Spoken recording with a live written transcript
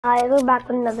Hi, we're back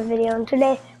with another video, and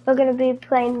today we're going to be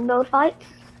playing boat fights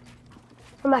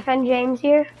with my friend James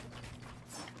here.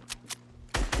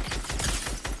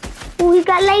 Ooh, he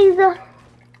got laser!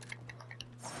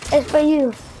 It's for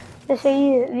you. It's for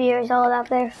you, viewers all out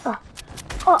there.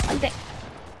 Oh, okay.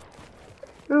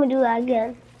 Let me do that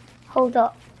again. Hold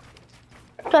up.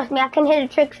 Trust me, I can hit a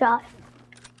trick shot.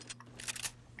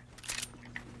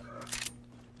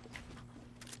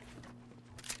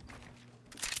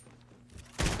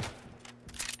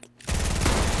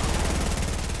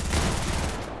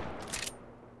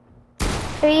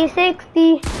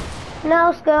 .360,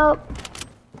 no scope.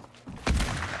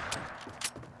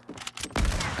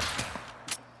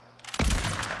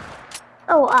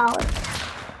 Oh, wow.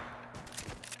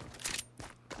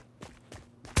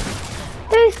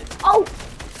 Oh,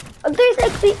 a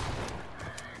 360.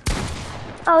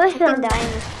 Oh, this is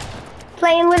dying.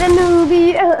 Playing with a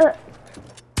newbie.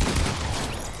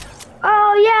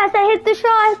 Oh yes, I hit the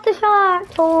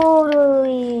shot.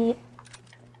 Totally.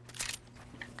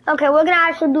 Okay, we're gonna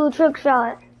actually do a trick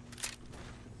shot.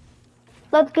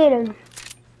 Let's get him.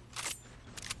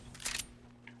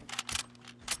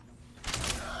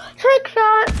 Trick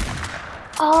shot.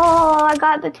 Oh, I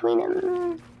got between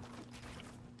him.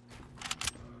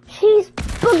 Jeez,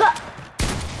 booga.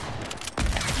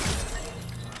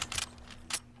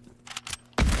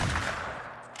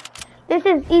 This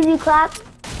is easy clap.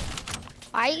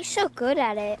 Why are you so good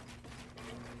at it?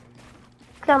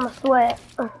 Cause I'm a sweat.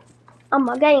 I'm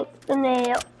a gangster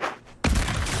now.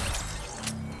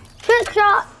 Trick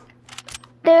shot.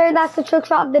 There, that's the trick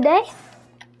shot of the day.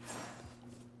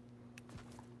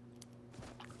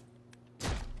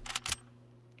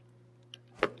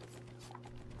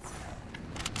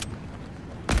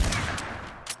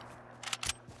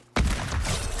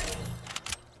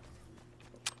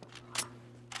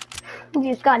 He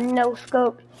just got no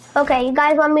scope. Okay, you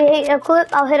guys want me to hit a clip?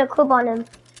 I'll hit a clip on him.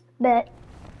 Bet.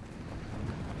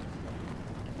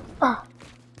 Oh.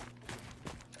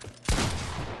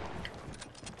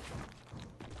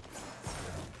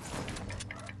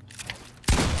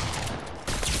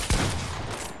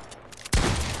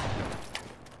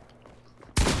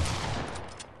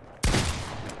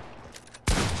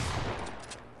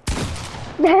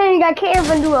 Dang, I can't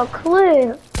even do a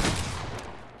clip.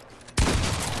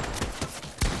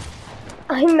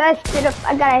 I messed it up.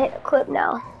 I gotta hit a clip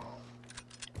now.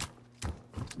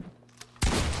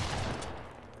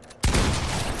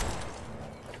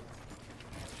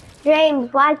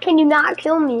 James, why can you not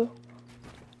kill me?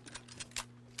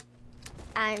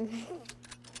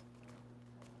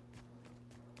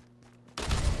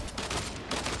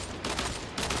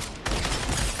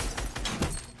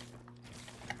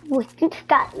 We just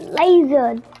got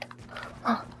lasered.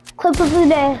 Clip of the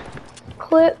day.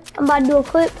 Clip. I'm about to do a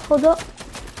clip. Hold up.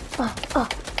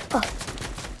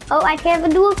 Oh, I can't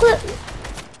even do a clip.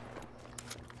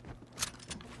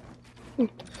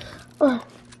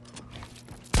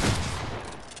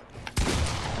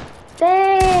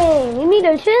 Dang, you need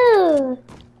to chill.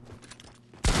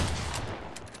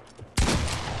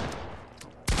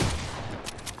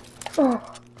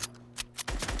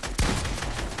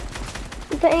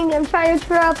 Dang, I'm trying to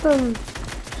trap him.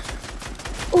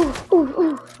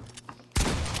 Ooh.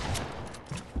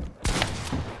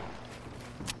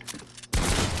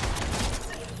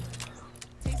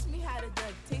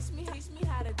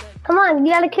 Come on,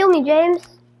 you gotta kill me, James.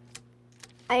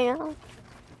 I know.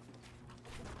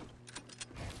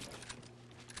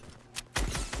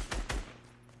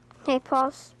 Hey,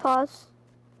 pause.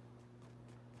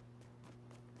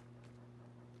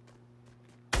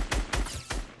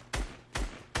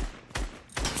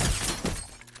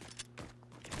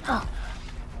 Oh.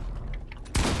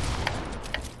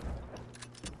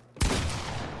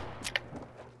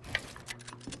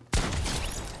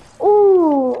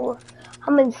 Ooh,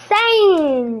 I'm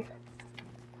insane.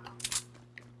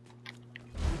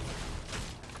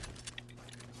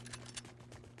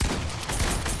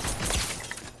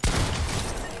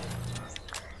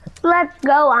 Let's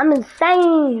go, I'm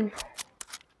insane.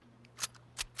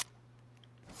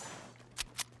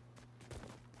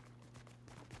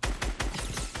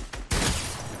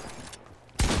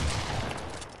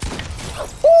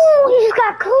 Ooh, he just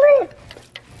got clipped.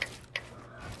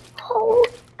 Oh,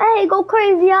 hey, go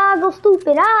crazy, go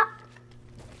stupid,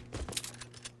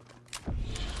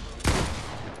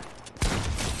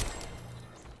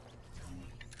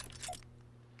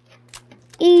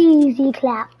 Easy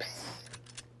claps.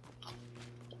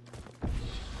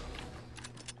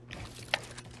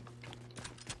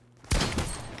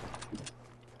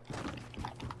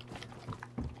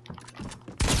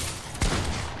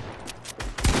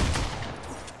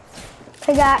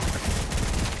 pickaxe.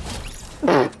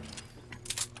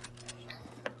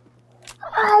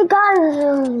 I got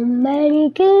so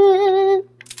many kills.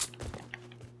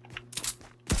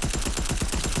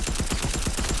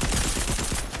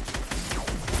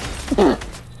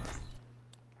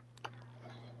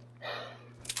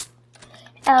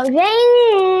 Oh,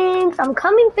 James, I'm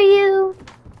coming for you.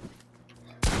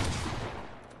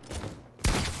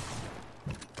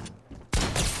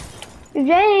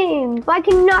 James, why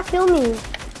can you not kill me?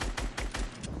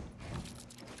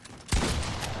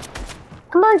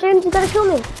 Come on, James, you gotta kill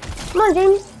me. Come on,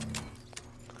 James.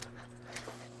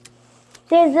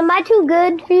 James, am I too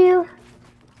good for you?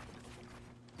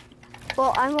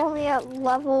 Well, I'm only at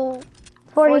level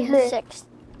 46.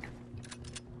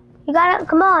 You gotta,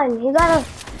 come on, you gotta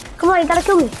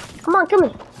kill me. Come on, kill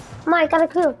me. Come on, you gotta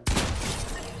kill.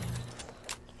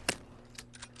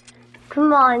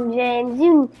 Come on, James,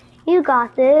 you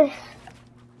got this.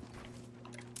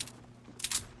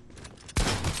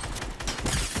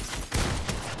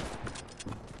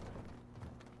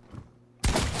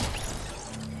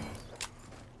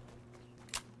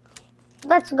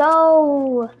 Let's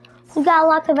go. We got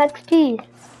lots of XP.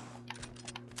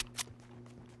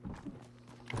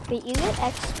 But you get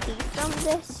XP from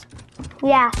this?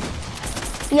 Yeah.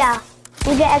 Yeah.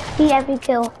 You get XP every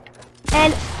kill.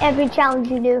 And every challenge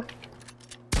you do.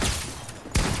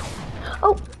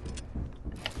 Oh.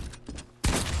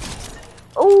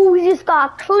 Oh, we just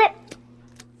got clipped.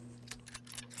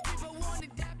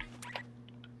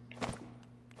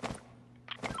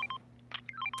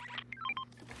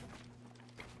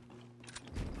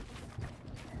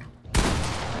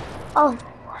 Oh,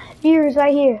 viewers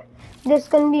right here. This is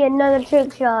gonna be another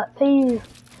trick shot for you.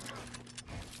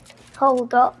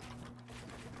 Hold up.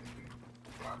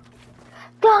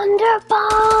 Thunder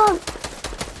bomb!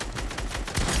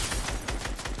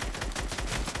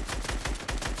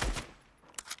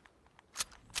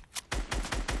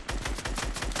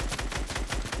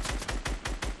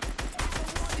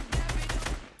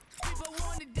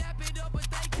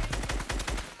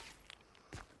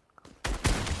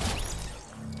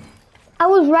 I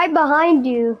was right behind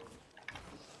you.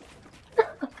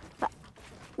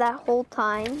 That whole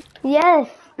time? Yes,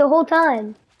 the whole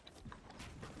time.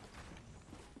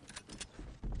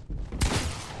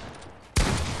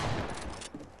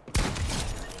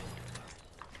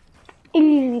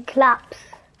 Easy claps.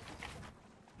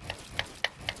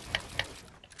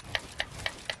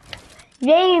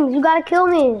 James, you gotta kill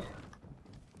me.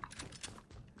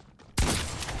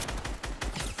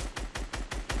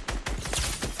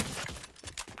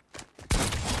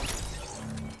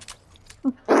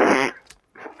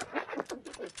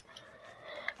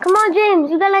 Come on,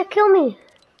 James, you gotta kill me.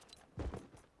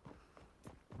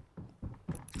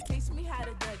 Taste me how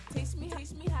to duck. Taste me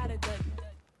how to duck.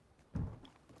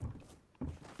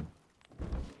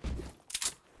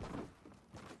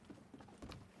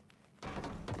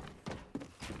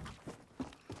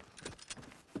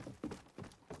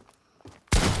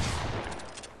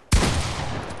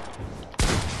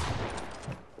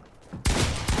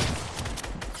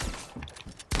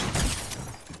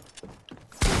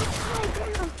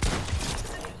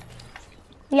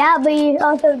 Yeah, but you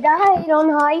also died on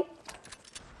height.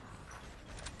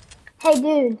 Hey,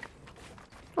 dude.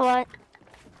 What?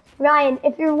 Ryan,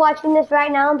 if you're watching this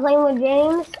right now, I'm playing with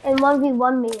James and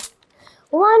 1v1 me.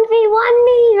 1v1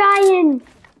 me, Ryan!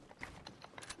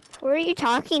 Who are you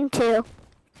talking to?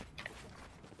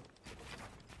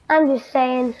 I'm just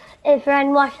saying, if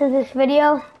Ryan watches this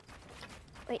video,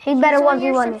 Wait, he better he's one of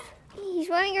your 1v1 me. He's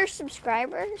one of your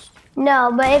subscribers?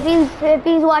 No, but if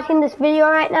he's watching this video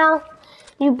right now,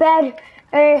 you better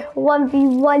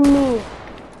 1v1 me.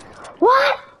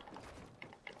 What?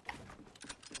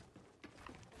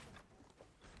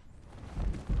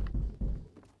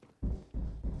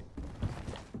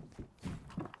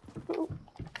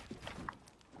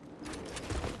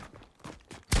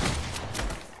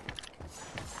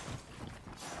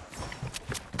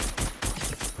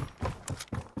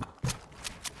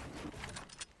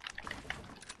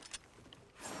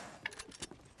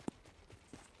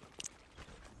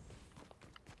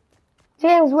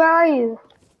 James, where are you?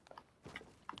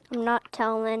 I'm not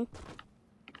telling.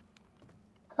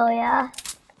 Oh yeah,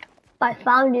 I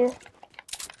found you.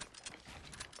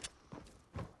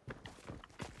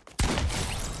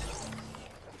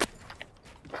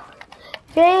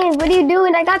 James, what are you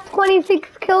doing? I got 26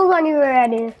 kills on you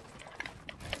already.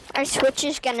 Our Switch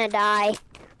is gonna die.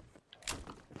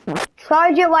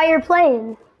 Charge it while you're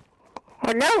playing.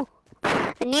 Oh no!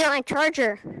 I need my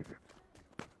charger.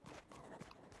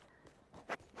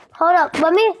 Hold up,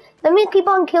 let me keep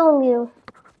on killing you.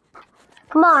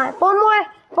 Come on, four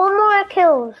more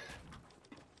kills.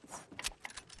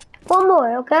 4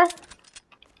 more, okay?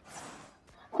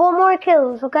 4 more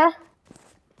kills, okay?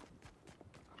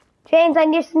 James,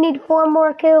 I just need 4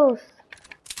 more kills.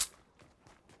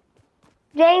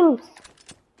 James.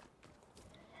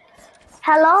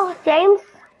 Hello, James?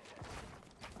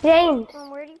 James.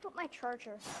 Where do you put my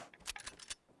charger?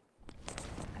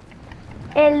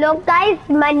 Hello, guys.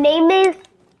 My name is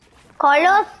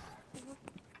Carlos.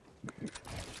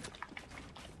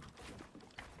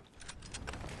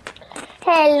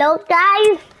 Hello,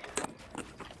 guys.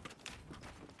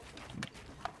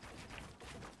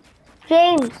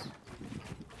 James.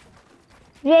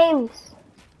 James.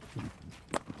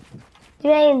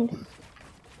 James.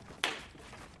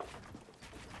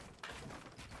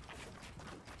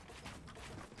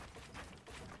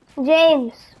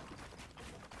 James.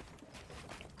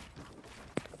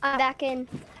 I'm back in.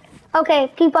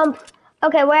 Okay, keep on.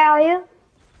 Okay, where are you?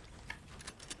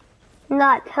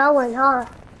 Not telling, huh?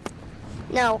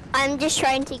 No, I'm just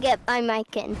trying to get my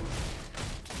mic in.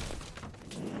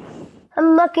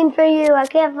 I'm looking for you. I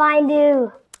can't find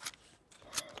you.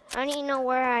 I don't even know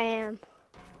where I am.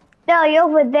 No, you're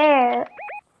over there.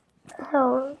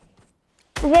 Oh.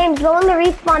 James, go in the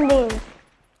respawn bin.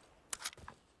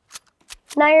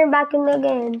 Now you're back in the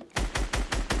game.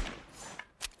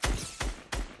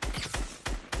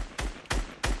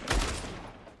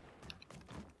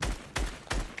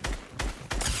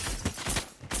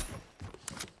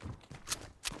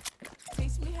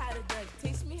 Taste me how to duck.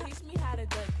 Taste me how to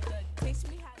duck. Taste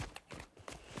me how to.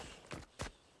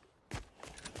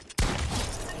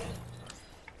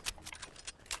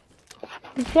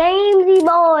 Jamesy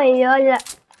boy.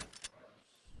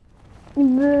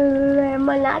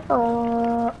 Malato.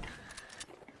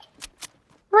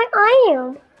 Where are you?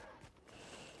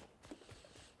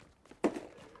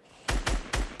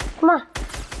 Come on.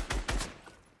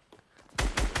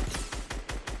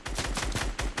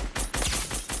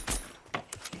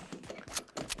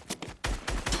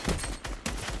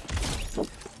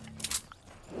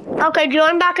 Okay,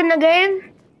 join back in the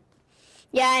game.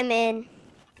 Yeah, I'm in.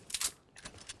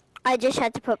 I just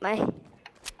had to put my...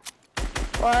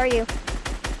 Where are you?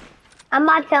 I'm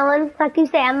not telling. Like you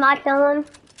say, I'm not telling.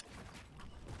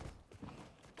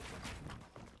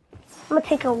 I'm gonna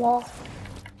take your wall.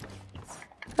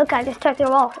 Look, I just took your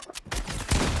wall.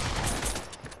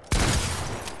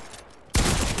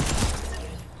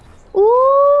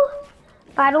 Ooh,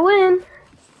 about to win.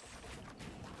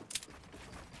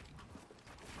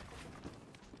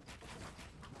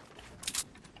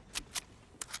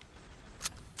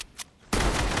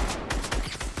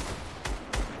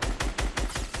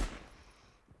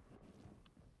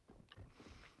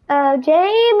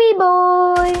 Jamie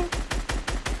boy.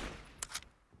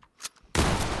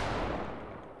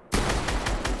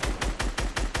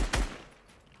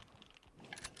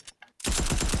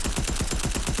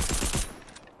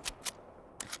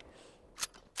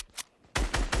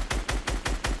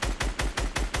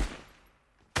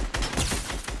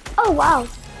 Oh wow.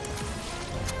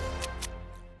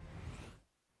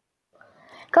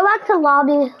 Go back to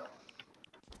lobby.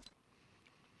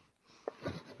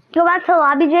 Go back to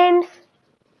lobby, James.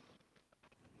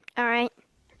 All right.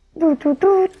 Want to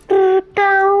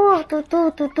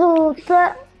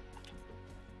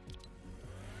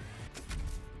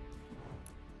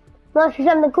see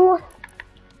something cool?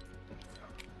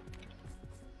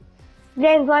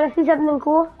 James, want to see something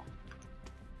cool?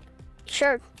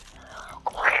 Sure.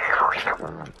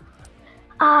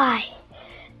 I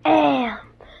am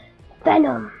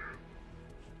Venom.